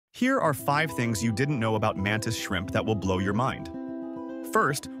Here are 5 things you didn't know about mantis shrimp that will blow your mind.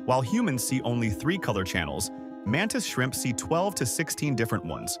 First, while humans see only 3 color channels, mantis shrimp see 12 to 16 different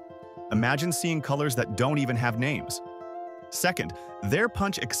ones. Imagine seeing colors that don't even have names. Second, their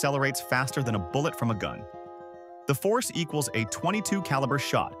punch accelerates faster than a bullet from a gun. The force equals a .22 caliber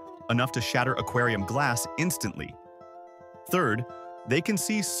shot, enough to shatter aquarium glass instantly. Third, they can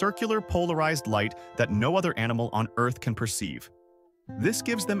see circular polarized light that no other animal on Earth can perceive. This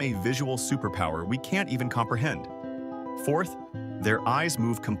gives them a visual superpower we can't even comprehend. Fourth, their eyes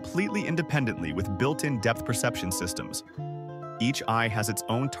move completely independently with built-in depth perception systems. Each eye has its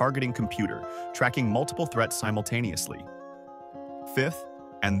own targeting computer, tracking multiple threats simultaneously. Fifth,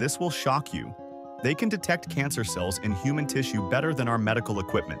 and this will shock you, they can detect cancer cells in human tissue better than our medical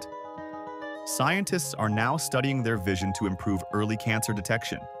equipment. Scientists are now studying their vision to improve early cancer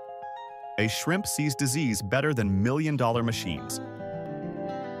detection. A shrimp sees disease better than million-dollar machines.